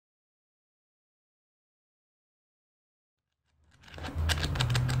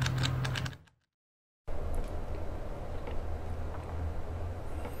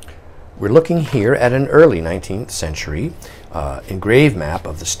We're looking here at an early 19th century engraved map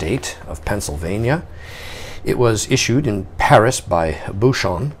of the state of Pennsylvania. It was issued in Paris by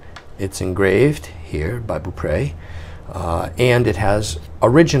Buchon. It's engraved here by Beaupre. And it has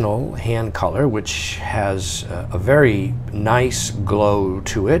original hand color, which has a very nice glow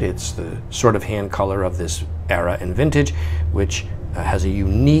to it. It's the sort of hand color of this era and vintage, which has a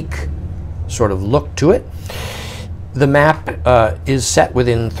unique sort of look to it. The map is set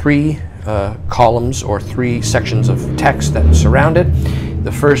within three columns or three sections of text that surround it.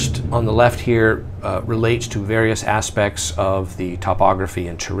 The first on the left here relates to various aspects of the topography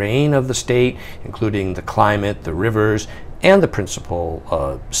and terrain of the state, including the climate, the rivers, and the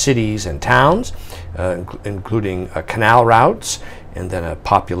principal cities and towns, including canal routes, and then a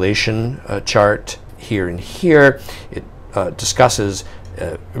population chart here and here. It discusses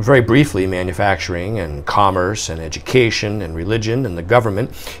very briefly manufacturing and commerce and education and religion and the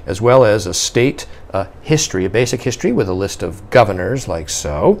government, as well as a state history, a basic history with a list of governors like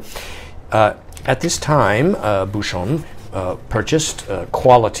so. At this time, Buchon purchased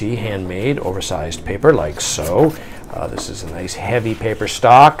quality handmade oversized paper like so. This is a nice heavy paper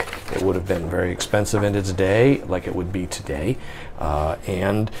stock. It would have been very expensive in its day, like it would be today.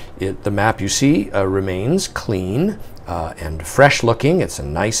 And the map you see remains clean and fresh looking. It's a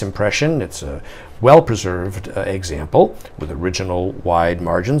nice impression. It's a well-preserved example with original wide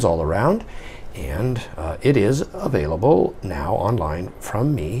margins all around. And it is available now online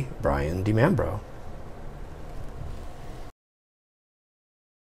from me, Brian DiMambro.